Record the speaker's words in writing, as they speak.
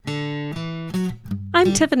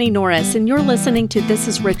I'm Tiffany Norris, and you're listening to This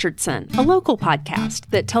is Richardson, a local podcast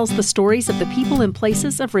that tells the stories of the people and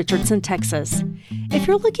places of Richardson, Texas. If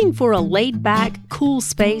you're looking for a laid-back, cool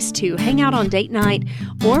space to hang out on date night,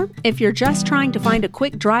 or if you're just trying to find a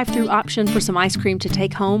quick drive-through option for some ice cream to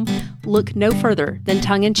take home, look no further than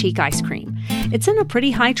Tongue in Cheek Ice Cream. It's in a pretty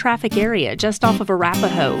high-traffic area just off of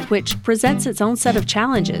Arapahoe, which presents its own set of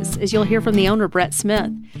challenges, as you'll hear from the owner, Brett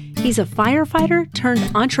Smith. He's a firefighter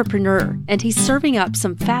turned entrepreneur, and he's serving up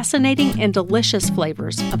some fascinating and delicious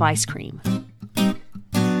flavors of ice cream. And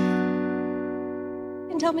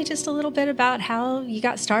tell me just a little bit about how you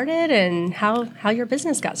got started and how your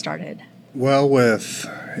business got started. Well,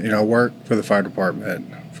 I worked for the fire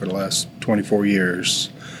department for the last 24 years.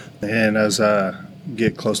 And as I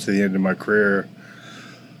get close to the end of my career,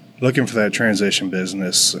 looking for that transition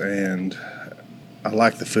business, and I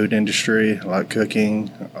like the food industry, I like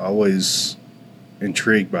cooking, always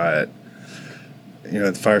intrigued by it.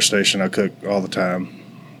 At the fire station I cook all the time,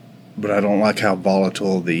 but I don't like how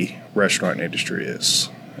volatile the restaurant industry is.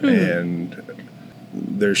 And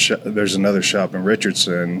there's another shop in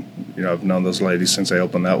Richardson, I've known those ladies since they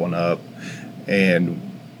opened that one up, and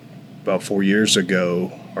about 4 years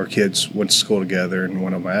ago, our kids went to school together, and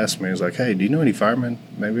one of them asked me, he was like, "Hey, do you know any firemen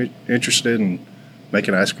maybe interested in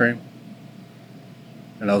making ice cream?"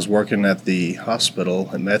 And I was working at the hospital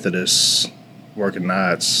at Methodist, working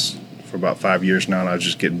nights for about 5 years now, and I was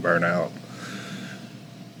just getting burnt out.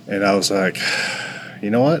 And I was like, you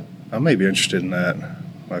know what? I may be interested in that.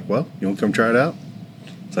 I'm like, well, you want to come try it out?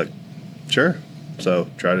 It's like, sure. So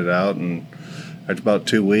tried it out, and after about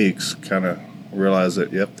 2 weeks, kind of realized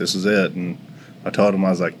that, yep, this is it. And I told him, I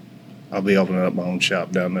was like, I'll be opening up my own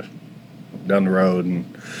shop down the road,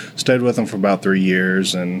 and stayed with him for about 3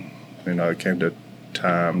 years, and it came to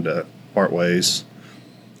time to part ways.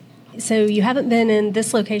 So you haven't been in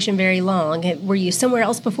this location very long. Were you somewhere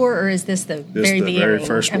else before, or is this the very beginning? Very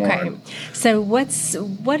first one. Okay. So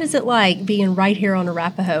what is it like being right here on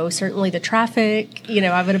Arapahoe? Certainly the traffic,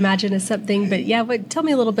 I would imagine is something, but tell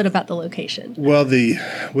me a little bit about the location. Well,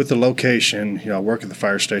 with the location, I work at the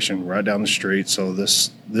fire station right down the street, so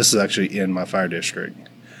this is actually in my fire district.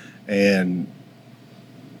 And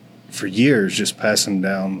for years, just passing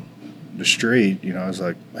down the street, I was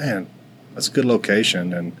like, man, that's a good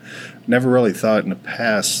location, and never really thought in the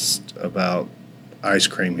past about ice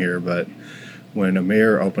cream here. But when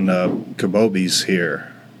Amir opened up Kabobi's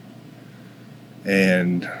here,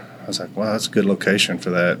 and I was like, wow, that's a good location for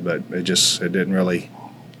that, but it didn't really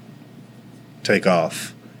take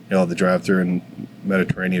off. The drive-through and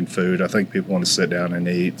Mediterranean food, I think people want to sit down and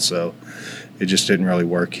eat, so it just didn't really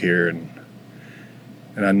work here.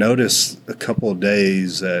 And I noticed a couple of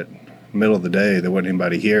days that middle of the day there wasn't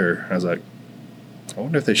anybody here. I was like, I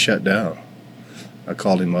wonder if they shut down. I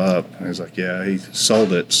called him up, and he was like, yeah, he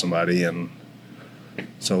sold it to somebody. And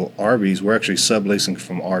so Arby's, we're actually subleasing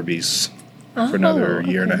from Arby's for another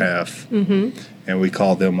year and a half. Mm-hmm. And we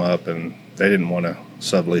called them up, and they didn't want to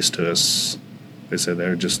sublease to us. They said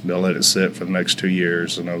they'll let it sit for the next 2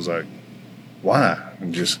 years. And I was like, why?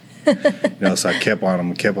 And just so I kept on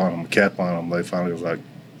them. They finally was like,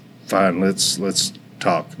 fine, let's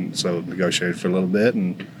talk. And so negotiated for a little bit,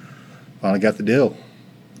 and finally got the deal.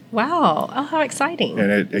 Wow. Oh, how exciting.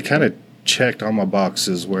 And it kind of checked all my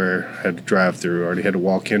boxes where I had to drive through. I already had a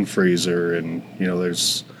walk-in freezer, and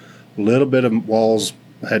there's a little bit of walls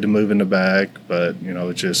I had to move in the back, but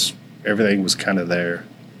it just everything was kind of there.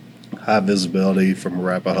 High visibility from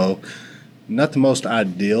Arapahoe. Not the most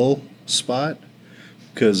ideal spot,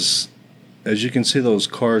 because as you can see those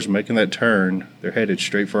cars making that turn, they're headed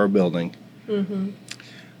straight for our building. Mm-hmm.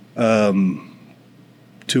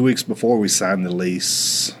 2 weeks before we signed the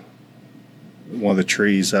lease, one of the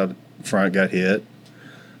trees out front got hit.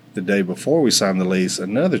 The day before we signed the lease,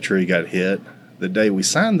 another tree got hit. The day we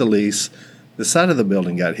signed the lease, the side of the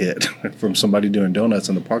building got hit from somebody doing donuts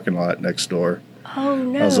in the parking lot next door. Oh,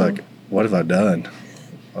 no. I was like, what have I done?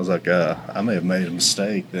 I was like, I may have made a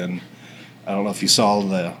mistake. Then I don't know if you saw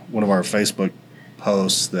one of our Facebook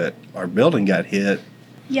posts that our building got hit.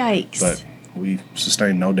 Yikes. But we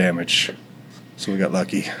sustained no damage, so we got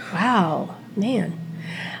lucky. Wow, man.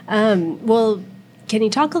 Well, can you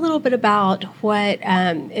talk a little bit about what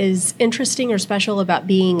is interesting or special about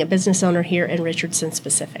being a business owner here in Richardson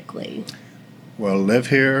specifically? Well, I live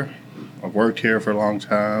here. I've worked here for a long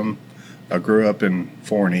time. I grew up in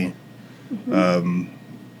Forney. Mm-hmm.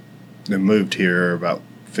 Then moved here about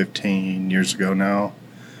 15 years ago now.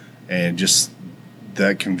 And just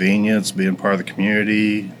that convenience, being part of the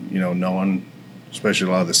community, knowing, especially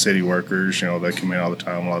a lot of the city workers, they come in all the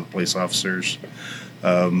time, a lot of the police officers,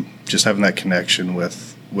 just having that connection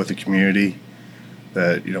with the community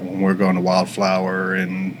that, when we're going to Wildflower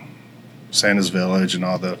and Santa's Village and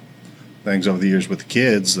all the things over the years with the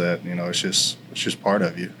kids, that, it's just part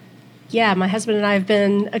of you. Yeah, my husband and I have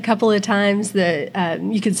been a couple of times that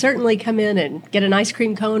you can certainly come in and get an ice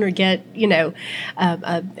cream cone or get,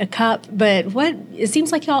 a cup. But it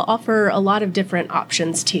seems like y'all offer a lot of different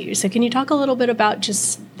options too. So can you talk a little bit about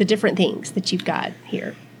just the different things that you've got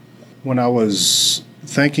here? When I was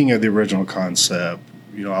thinking of the original concept,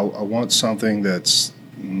 I want something that's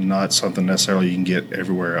not something necessarily you can get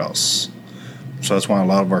everywhere else. So that's why a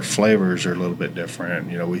lot of our flavors are a little bit different.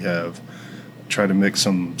 We have try to mix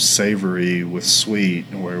some savory with sweet,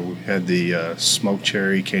 where we had the smoked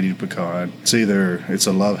cherry candied pecan. It's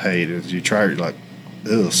a love-hate. As you try it, you're like,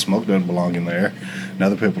 ew, smoke doesn't belong in there. And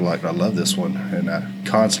other people are like, I love this one. And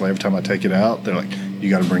constantly, every time I take it out, they're like, you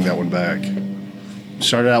got to bring that one back.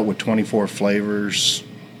 Started out with 24 flavors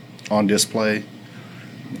on display.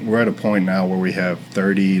 We're at a point now where we have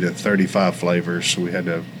 30 to 35 flavors, so we had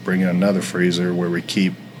to bring in another freezer where we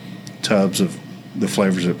keep tubs of the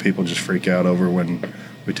flavors that people just freak out over when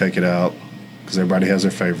we take it out, because everybody has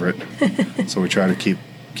their favorite. So we try to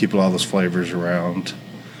keep all those flavors around.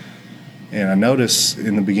 And I noticed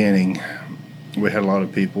in the beginning we had a lot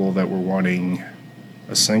of people that were wanting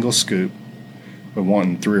a single scoop but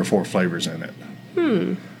wanting 3 or 4 flavors in it.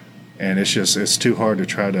 And it's too hard to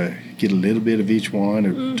try to get a little bit of each one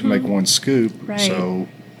or to make one scoop. Right. So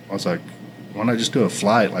I was like, why not just do a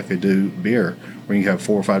flight like they do beer, where you have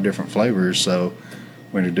 4 or 5 different flavors? So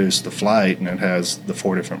we introduced the flight, and it has the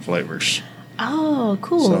 4 different flavors. Oh,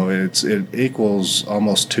 cool. So it equals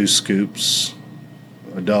almost 2 scoops,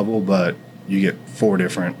 a double, but you get 4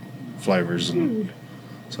 different flavors, and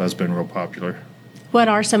so that's been real popular. What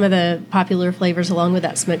are some of the popular flavors along with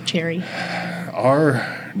that smoked cherry?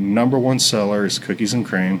 Our number one seller is cookies and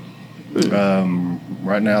cream.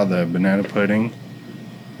 Right now, the banana pudding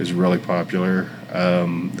is really popular.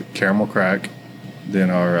 The caramel crack, then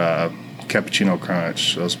our cappuccino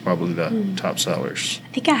crunch. Those are probably the top sellers.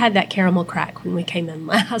 I think I had that caramel crack when we came in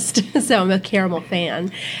last, so I'm a caramel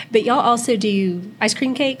fan. But y'all also do ice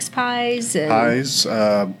cream cakes, pies? Pies.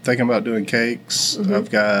 Thinking about doing cakes. I've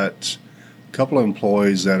got a couple of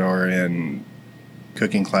employees that are in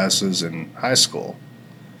cooking classes in high school,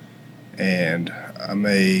 and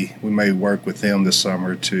we may work with them this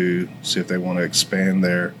summer to see if they want to expand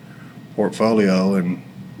their portfolio and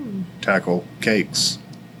tackle cakes.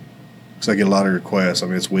 Because I get a lot of requests. I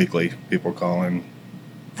mean, it's weekly. People are calling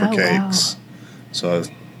for cakes. Wow. So,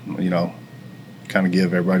 kind of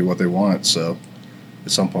give everybody what they want. So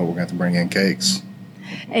at some point, we're going to have to bring in cakes.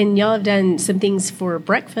 And y'all have done some things for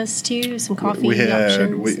breakfast, too? Some coffee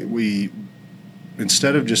options? We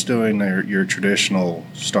instead of just doing your traditional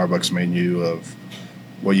Starbucks menu of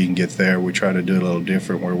what you can get there, we try to do it a little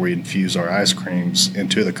different, where we infuse our ice creams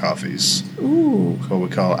into the coffees. Ooh. What we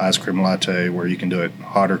call ice cream latte, where you can do it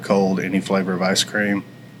hot or cold, any flavor of ice cream.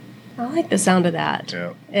 I like the sound of that.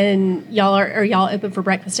 Yeah. And y'all are y'all open for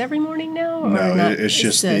breakfast every morning now? No, it's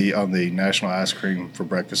just on the National Ice Cream for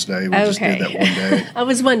Breakfast Day. We just did that one day. I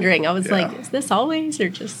was wondering. I was like, is this always or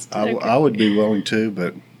just? I would be willing to,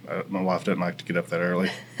 but my wife doesn't like to get up that early.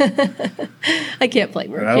 I can't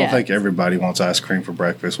blame her. And I don't think everybody wants ice cream for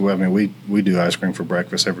breakfast. Well, I mean, we do ice cream for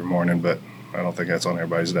breakfast every morning, but I don't think that's on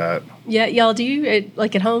everybody's diet. Yeah, y'all do?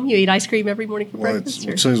 Like at home, you eat ice cream every morning for breakfast?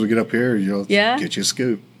 As soon as we get up here, get you a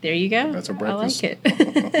scoop. There you go. That's our breakfast. I like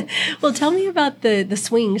it. Well, tell me about the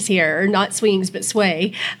swings here, or not swings, but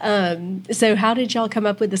sway. So how did y'all come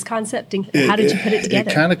up with this concept, and how did you put it together?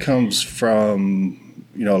 It kind of comes from,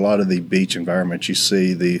 a lot of the beach environments. You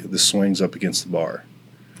see the swings up against the bar.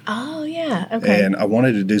 Oh, yeah. Okay. And I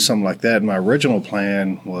wanted to do something like that. My original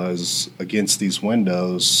plan was against these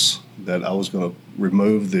windows that I was going to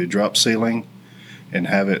remove the drop ceiling and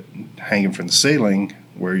have it hanging from the ceiling,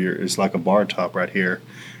 where it's like a bar top right here,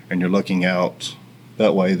 and you're looking out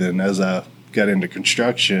that way. Then as I got into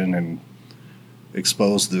construction and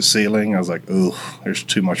exposed the ceiling, I was like, ooh, there's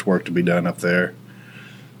too much work to be done up there.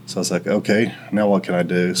 So I was like, okay, now what can I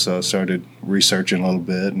do? So I started researching a little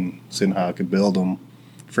bit and seeing how I could build them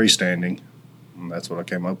freestanding, and that's what I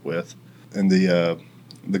came up with. And the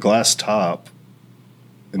glass top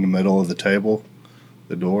in the middle of the table,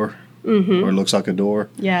 the door, where it looks like a door.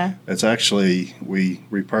 Yeah. It's actually, we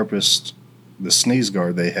repurposed the sneeze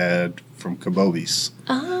guard they had from Kabobi's.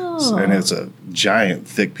 Oh. And it's a giant,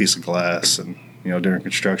 thick piece of glass. And, during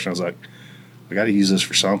construction, I was like, I got to use this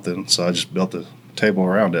for something. So I just built a table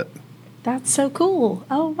around it. That's so cool.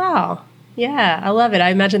 Oh, wow. Yeah, I love it. I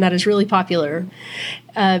imagine that is really popular.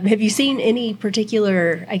 Have you seen any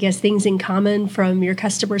particular, I guess, things in common from your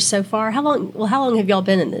customers so far? How long have y'all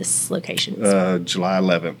been in this location? July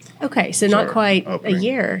 11th. Okay, so not quite opening. a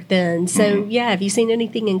year then. So, have you seen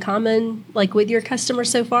anything in common, like with your customers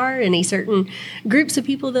so far? Any certain groups of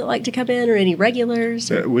people that like to come in or any regulars?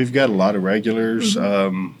 We've got a lot of regulars.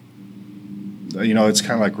 It's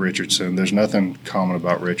kind of like Richardson. There's nothing common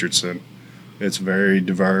about Richardson. It's very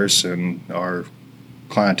diverse, and our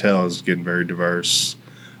clientele is getting very diverse.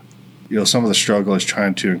 Some of the struggle is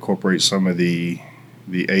trying to incorporate some of the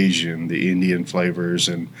Asian, the Indian flavors,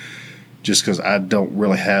 and just because I don't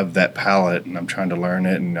really have that palate, and I'm trying to learn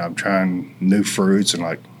it, and I'm trying new fruits, and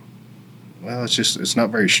it's not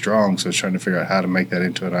very strong, so it's trying to figure out how to make that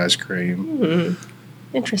into an ice cream.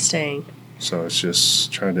 Interesting. So it's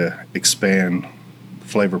just trying to expand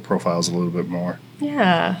flavor profiles a little bit more.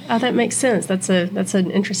 Yeah, that makes sense. That's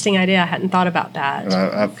an interesting idea. I hadn't thought about that.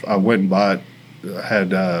 I went and bought. I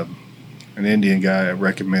had an Indian guy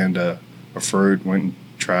recommend a fruit. Went and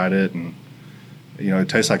tried it, and it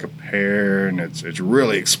tastes like a pear, and it's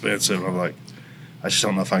really expensive. I'm like, I just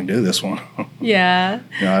don't know if I can do this one. Yeah.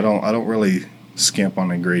 I don't really skimp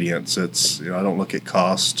on ingredients. It's I don't look at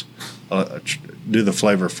cost. Do the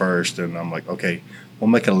flavor first, and I'm like, okay, we'll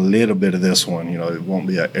make a little bit of this one. It won't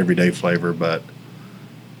be an everyday flavor, but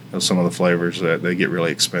some of the flavors that they get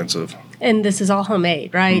really expensive. And this is all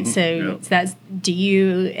homemade, right? So do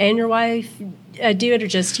you and your wife do it, or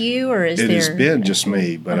just you, or is it there? It has been just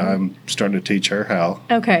me, but I'm starting to teach her how.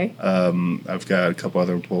 Okay. I've got a couple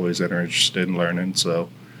other employees that are interested in learning, so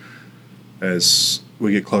as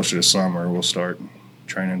we get closer to summer, we'll start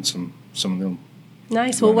training some of them.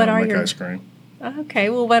 Nice. Well, what are your ice cream? Okay.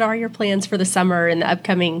 Well, what are your plans for the summer and the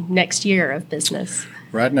upcoming next year of business?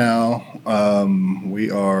 Right now,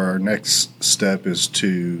 our next step is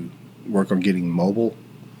to work on getting mobile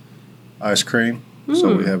ice cream.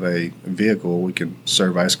 So we have a vehicle we can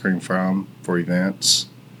serve ice cream from for events.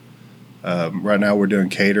 Right now we're doing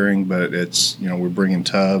catering, but it's, we're bringing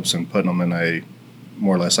tubs and putting them in a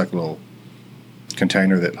more or less like a little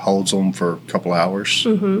container that holds them for a couple hours.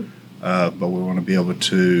 But we want to be able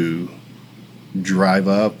to drive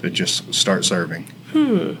up and just start serving,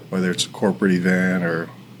 whether it's a corporate event or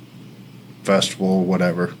festival,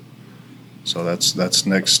 whatever. So that's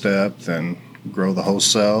next step. Then grow the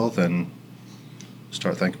wholesale, then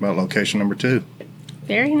start thinking about location number 2.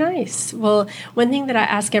 Very nice. Well, one thing that I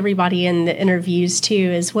ask everybody in the interviews too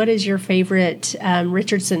is, what is your favorite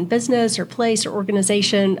Richardson business or place or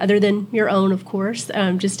organization, other than your own, of course?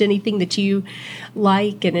 Just anything that you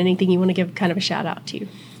like and anything you want to give kind of a shout out to.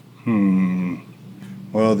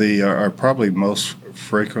 Well, our probably most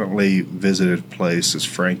frequently visited place is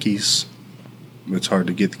Frankie's. It's hard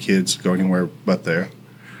to get the kids to go anywhere but there.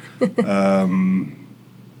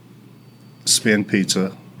 Spin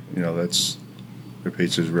Pizza, their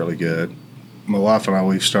pizza is really good. My wife and I,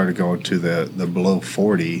 we've started going to the Below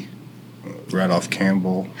 40 right off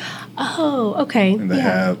Campbell. Oh, okay. And they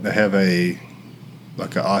have a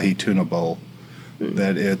like an ahi tuna bowl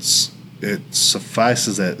that it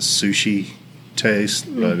suffices that sushi taste,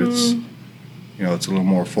 but it's it's a little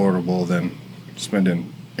more affordable than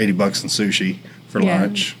spending $80 in sushi for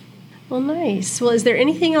lunch. Well, nice. Well, is there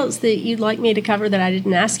anything else that you'd like me to cover that I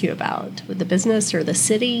didn't ask you about with the business or the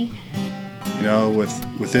city?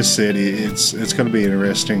 With this city, it's going to be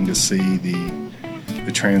interesting to see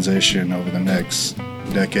the transition over the next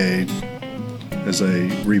decade as they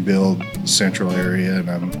rebuild Central area, and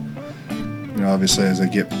I'm obviously as they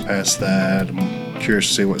get past that, I'm curious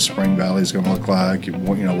to see what Spring Valley is going to look like, and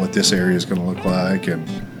what this area is going to look like, and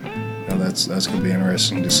that's going to be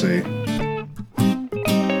interesting to see.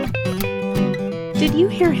 Did you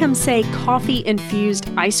hear him say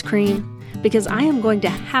coffee-infused ice cream? Because I am going to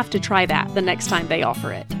have to try that the next time they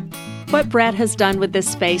offer it. What Brad has done with this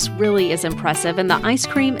space really is impressive, and the ice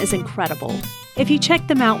cream is incredible. If you check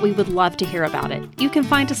them out, we would love to hear about it. You can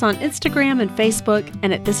find us on Instagram and Facebook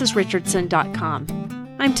and at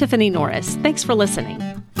thisisrichardson.com. I'm Tiffany Norris. Thanks for listening.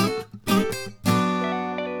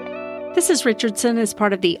 This is Richardson is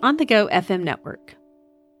part of the On The Go FM network.